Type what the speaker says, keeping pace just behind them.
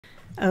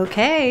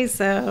Okay,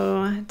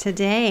 so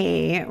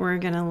today we're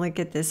going to look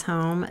at this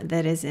home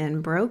that is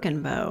in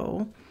Broken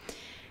Bow.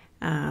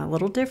 A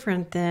little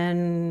different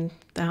than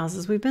the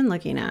houses we've been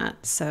looking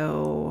at.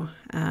 So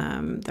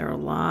there are a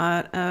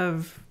lot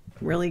of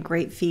really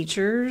great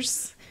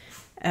features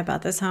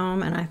about this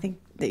home, and I think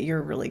that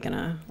you're really going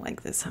to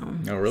like this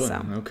home. Oh, really?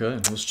 So, Okay,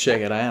 let's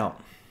check it out.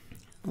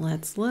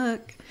 let's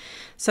look.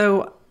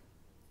 So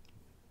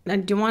I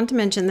do want to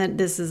mention that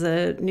this is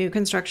a new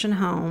construction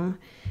home,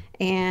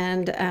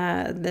 and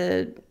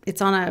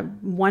it's on a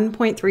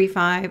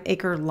 1.35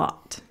 acre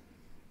lot.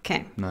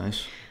 Okay.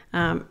 Nice.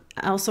 I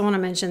also want to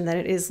mention that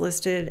it is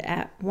listed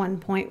at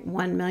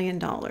 $1.1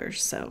 million.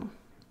 So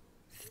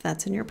if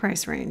that's in your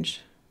price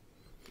range,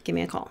 give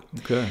me a call.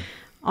 Okay.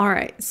 All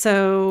right.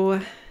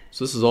 So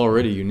this is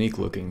already unique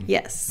looking.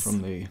 yes.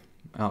 From the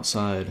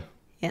outside.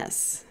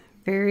 Yes.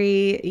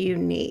 Very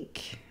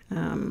unique.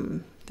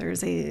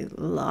 There's a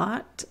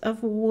lot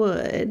of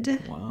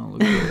wood. Wow,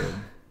 look at the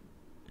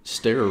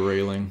stair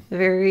railing.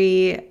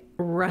 Very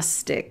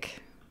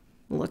rustic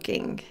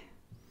looking.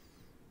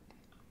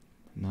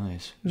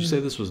 Nice. Did you say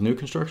this was new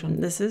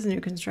construction? This is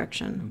new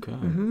construction. Okay.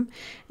 And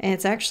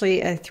it's actually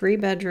a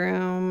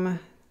 3-bedroom,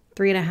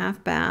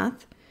 3.5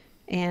 bath,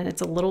 and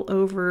it's a little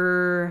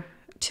over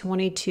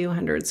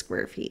 2,200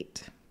 square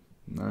feet.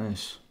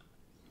 Nice.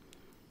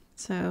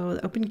 So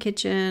open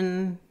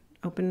kitchen,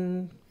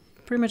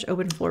 pretty much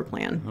open floor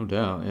plan. No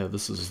doubt. Yeah,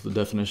 this is the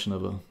definition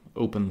of a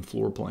open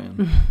floor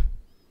plan.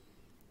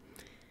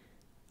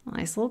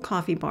 Nice little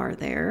coffee bar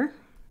there.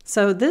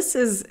 So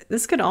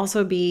this could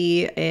also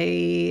be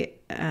a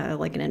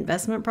like an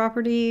investment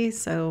property.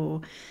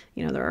 So,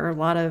 you know, there are a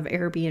lot of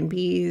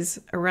Airbnbs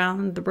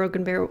around the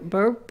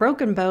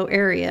Broken Bow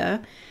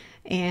area,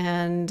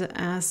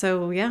 and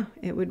so yeah,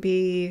 it would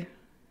be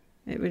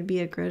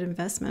a good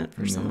investment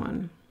for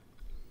someone.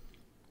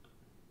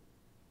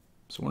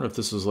 So I wonder if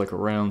this is like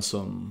around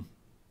some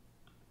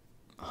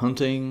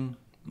hunting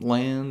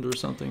land or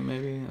something,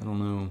 maybe? I don't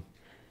know.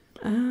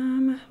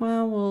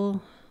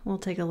 Well, we'll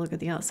take a look at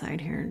the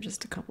outside here in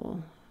just a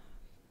couple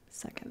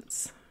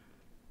seconds.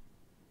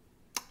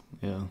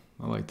 Yeah,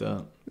 I like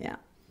that. Yeah,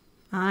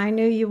 I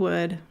knew you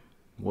would.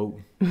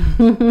 Whoa.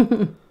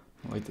 I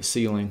like the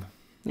ceiling.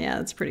 Yeah,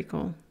 that's pretty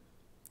cool.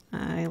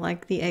 I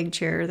like the egg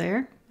chair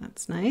there.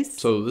 That's nice.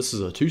 So this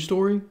is a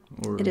 2-story?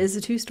 Or? It is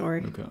a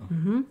 2-story. Okay.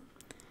 Mm-hmm.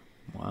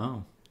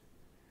 Wow.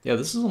 Yeah,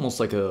 this is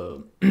almost like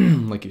a,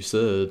 like you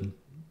said,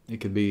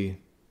 it could be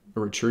a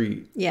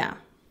retreat. Yeah,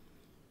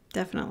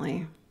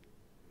 definitely.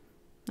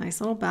 Nice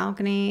little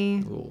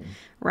balcony,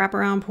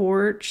 wraparound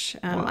porch.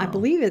 Wow. I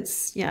believe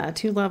it's, a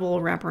 2-level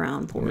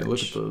wraparound porch. I mean,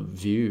 look at the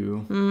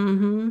view.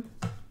 Mm-hmm.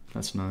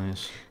 That's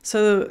nice.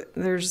 So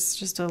there's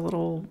just a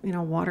little,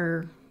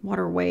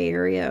 waterway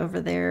area over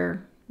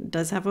there. It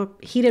does have a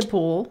heated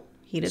pool.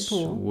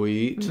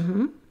 Sweet.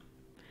 Mm-hmm.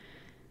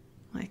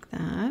 Like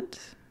that.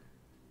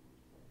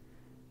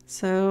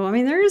 So, I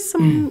mean, there is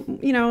some,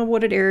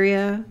 wooded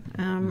area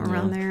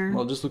around there.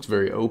 Well, it just looks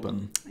very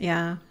open.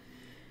 Yeah.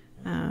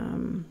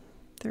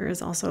 There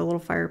is also a little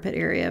fire pit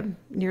area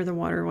near the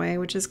waterway,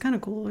 which is kind of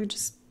cool. We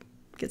just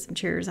get some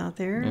chairs out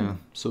there. Yeah.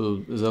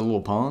 So is that a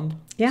little pond?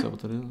 Yeah. Is that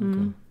what that is? Mm-hmm.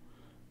 Okay.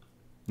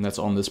 And that's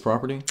on this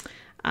property?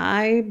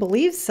 I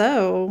believe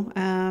so.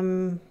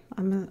 I'm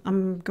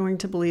going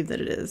to believe that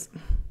it is.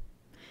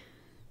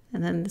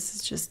 And then this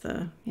is just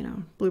the,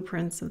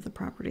 blueprints of the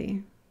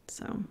property.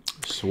 So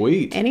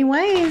sweet.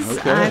 Anyways,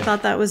 okay. I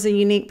thought that was a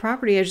unique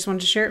property. I just wanted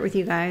to share it with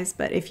you guys.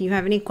 But if you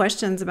have any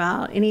questions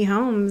about any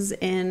homes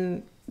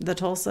in the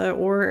Tulsa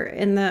or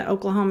in the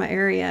Oklahoma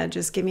area,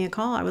 just give me a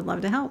call. I would love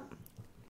to help.